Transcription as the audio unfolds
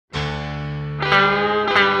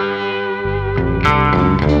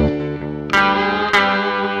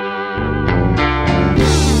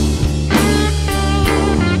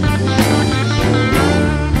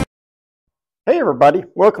everybody,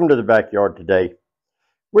 welcome to the backyard today.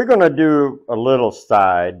 We're going to do a little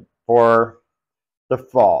side for the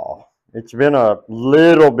fall. It's been a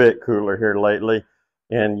little bit cooler here lately,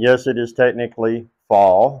 and yes, it is technically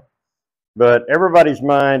fall, but everybody's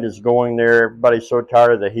mind is going there. Everybody's so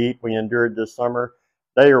tired of the heat we endured this summer.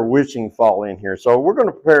 They are wishing fall in here. So we're going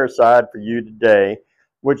to prepare a side for you today,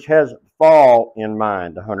 which has fall in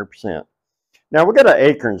mind 100%. Now we got an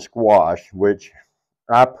acorn squash, which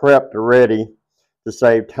I prepped already to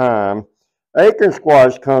save time. Acorn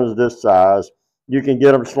squash comes this size. You can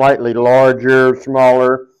get them slightly larger,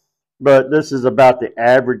 smaller, but this is about the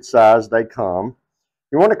average size they come.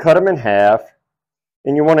 You want to cut them in half,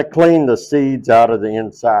 and you want to clean the seeds out of the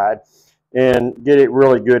inside and get it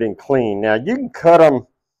really good and clean. Now you can cut them,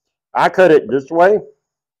 I cut it this way.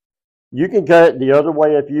 You can cut it the other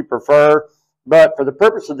way if you prefer, but for the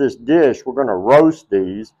purpose of this dish, we're going to roast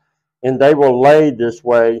these, and they will lay this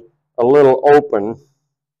way a little open,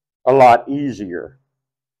 a lot easier.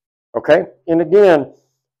 Okay, and again,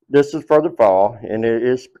 this is for the fall, and it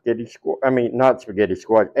is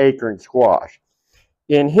acorn squash.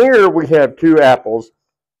 In here we have 2 apples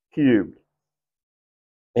cubed,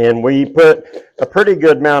 and we put a pretty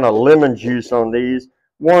good amount of lemon juice on these.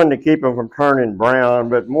 One, to keep them from turning brown,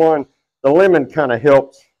 but one, the lemon kind of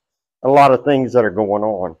helps a lot of things that are going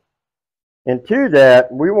on. And to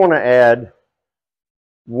that, we want to add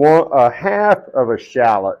a half of a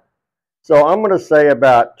shallot. So I'm going to say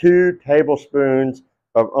about 2 tablespoons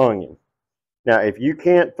of onion. Now, if you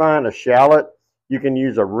can't find a shallot, you can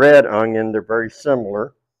use a red onion. They're very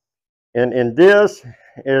similar. And in this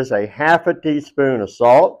is a half a teaspoon of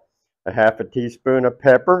salt, a half a teaspoon of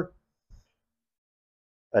pepper,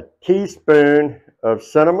 a teaspoon of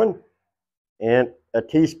cinnamon, and a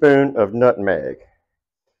teaspoon of nutmeg.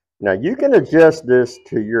 Now you can adjust this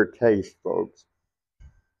to your taste, folks.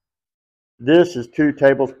 This is 2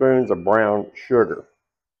 tablespoons of brown sugar.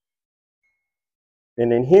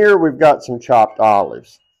 And in here we've got some chopped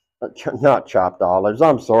olives. Not chopped olives,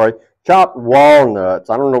 I'm sorry. Chopped walnuts.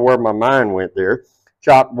 I don't know where my mind went there.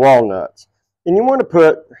 Chopped walnuts. And you want to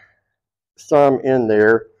put some in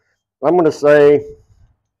there. I'm going to say,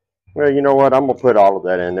 well, you know what? I'm going to put all of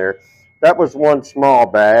that in there. That was 1 small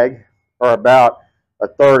bag, or about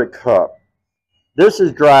 1/3 cup. This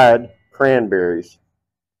is dried cranberries,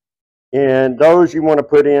 and those you want to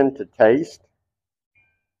put in to taste.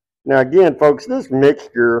 Now again, folks, this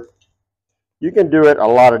mixture, you can do it a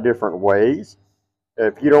lot of different ways.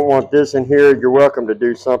 If you don't want this in here, you're welcome to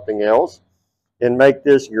do something else and make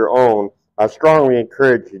this your own. I strongly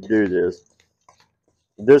encourage you to do this.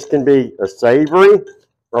 This can be a savory,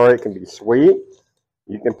 or it can be sweet.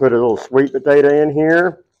 You can put a little sweet potato in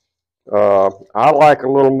here. I like a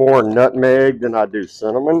little more nutmeg than I do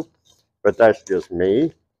cinnamon, but that's just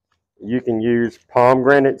me. You can use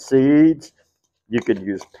pomegranate seeds. You could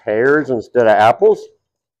use pears instead of apples.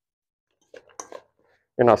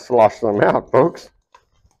 And I'll slosh them out, folks.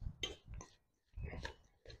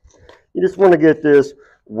 You just want to get this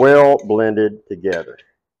well blended together.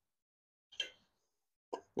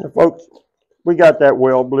 Now, folks, we got that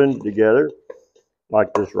well blended together,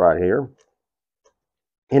 like this right here.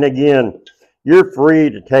 And again, you're free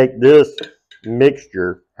to take this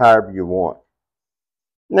mixture however you want.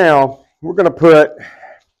 Now, we're going to put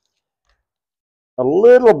a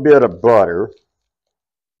little bit of butter.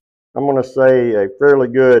 I'm going to say a fairly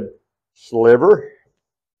good sliver.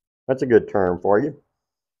 That's a good term for you.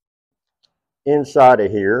 Inside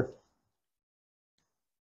of here,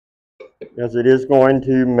 as it is going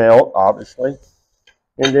to melt, obviously.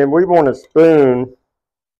 And then we want to spoon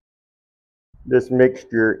this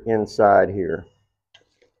mixture inside here.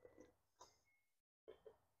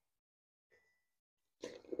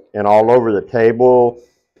 And all over the table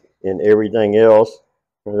and everything else.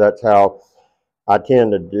 That's how I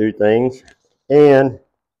tend to do things. And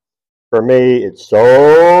for me, it's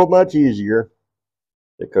so much easier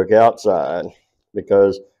to cook outside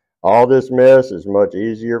because all this mess is much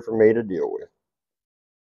easier for me to deal with.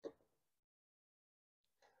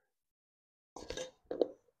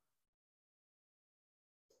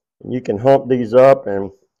 You can hump these up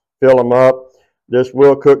and fill them up. This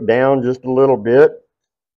will cook down just a little bit.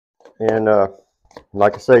 And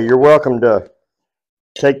like I say, you're welcome to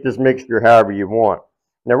take this mixture however you want.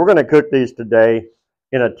 Now we're going to cook these today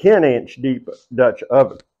in a 10-inch deep Dutch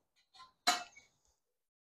oven.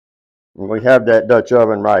 And we have that Dutch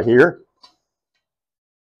oven right here.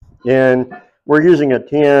 And we're using a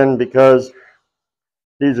 10 because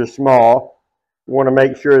these are small. We want to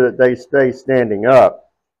make sure that they stay standing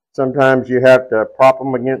up. Sometimes you have to prop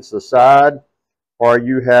them against the side, or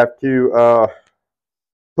you have to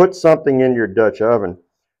put something in your Dutch oven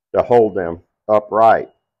to hold them upright.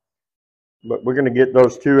 But we're going to get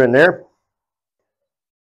those two in there.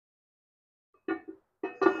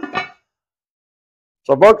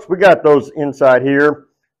 So folks, we got those inside here.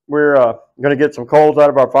 We're going to get some coals out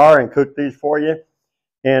of our fire and cook these for you.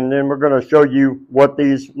 And then we're going to show you what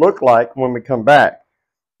these look like when we come back.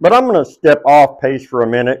 But I'm going to step off pace for a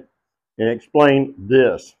minute and explain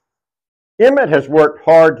this. Emmett has worked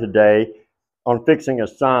hard today on fixing a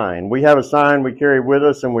sign. We have a sign we carry with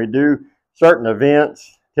us, and we do certain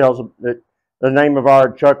events, tells the name of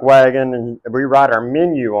our chuck wagon, and we write our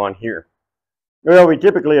menu on here. Well, we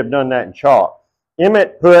typically have done that in chalk.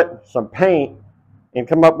 Emmett put some paint and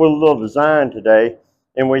come up with a little design today,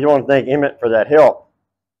 and we want to thank Emmett for that help.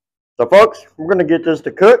 So folks, we're going to get this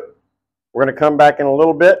to cook. We're going to come back in a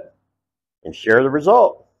little bit and share the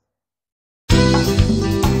result.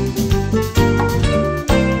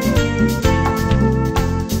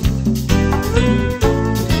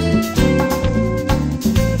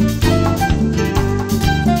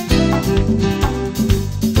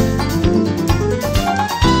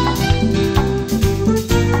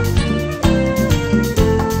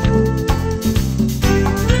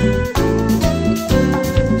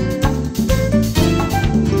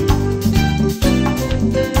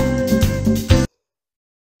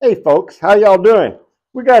 Hey folks, how y'all doing?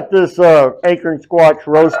 We got this acorn squash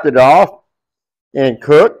roasted off and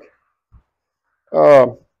cooked.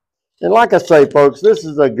 And like I say, folks, this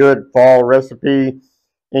is a good fall recipe,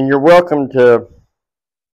 and you're welcome to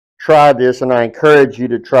try this, and I encourage you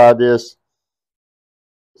to try this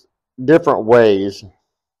different ways.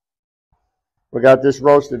 We got this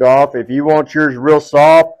roasted off. If you want yours real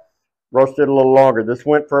soft, roast it a little longer. This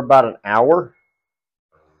went for about an hour.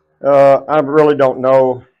 I really don't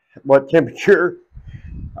know what temperature.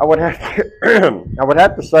 I would have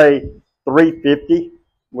to say 350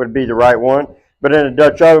 would be the right one. But in a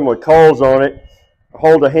Dutch oven with coals on it,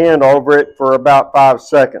 hold a hand over it for about 5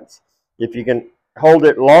 seconds. If you can hold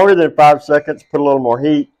it longer than 5 seconds, put a little more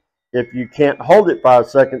heat. If you can't hold it 5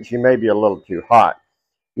 seconds, you may be a little too hot.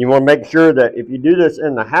 You want to make sure that if you do this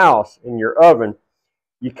in the house, in your oven,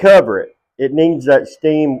 you cover it. It needs that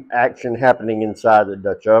steam action happening inside the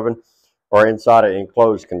Dutch oven or inside an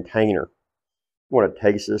enclosed container. I want to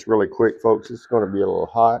taste this really quick, folks. It's going to be a little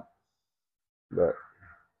hot, but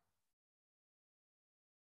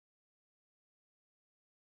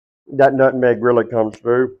that nutmeg really comes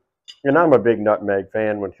through. And I'm a big nutmeg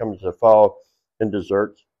fan when it comes to fall and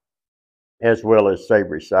desserts, as well as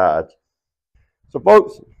savory sides. So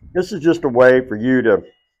folks, this is just a way for you to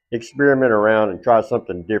experiment around and try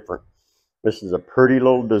something different. This is a pretty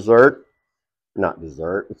little dessert. Not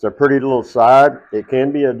dessert, it's a pretty little side. It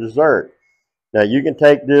can be a dessert. Now you can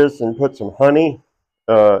take this and put some honey,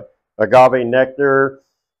 agave nectar.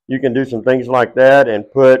 You can do some things like that and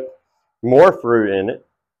put more fruit in it.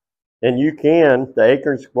 And you can, the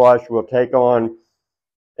acorn squash will take on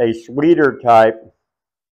a sweeter type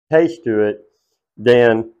taste to it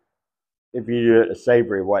than if you do it a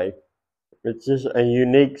savory way. It's just a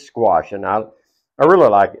unique squash, and I really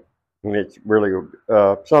like it. And it's really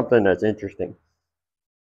something that's interesting.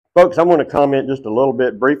 Folks, I want to comment just a little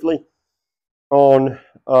bit briefly on,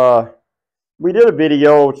 we did a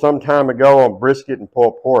video some time ago on brisket and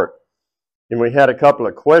pulled pork, and we had a couple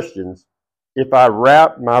of questions. If I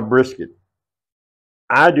wrap my brisket,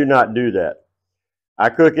 I do not do that. I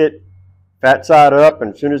cook it fat side up,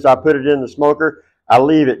 and as soon as I put it in the smoker, I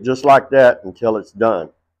leave it just like that until it's done.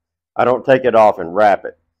 I don't take it off and wrap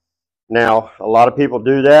it. Now, a lot of people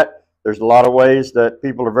do that. There's a lot of ways that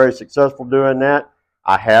people are very successful doing that.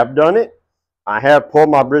 I have done it. I have pulled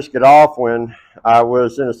my brisket off when I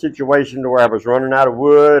was in a situation where I was running out of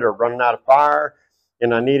wood or running out of fire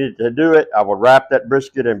and I needed to do it. I would wrap that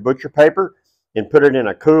brisket in butcher paper and put it in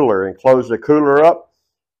a cooler and close the cooler up.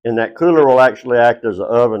 And that cooler will actually act as an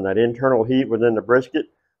oven. That internal heat within the brisket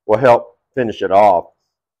will help finish it off.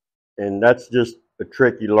 And that's just a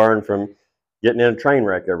trick you learn from getting in a train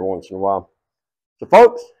wreck every once in a while. So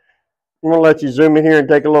folks, I'm going to let you zoom in here and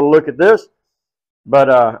take a little look at this.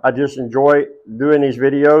 But I just enjoy doing these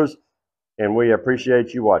videos, and we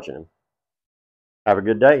appreciate you watching them. Have a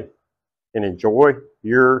good day, and enjoy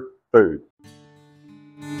your food.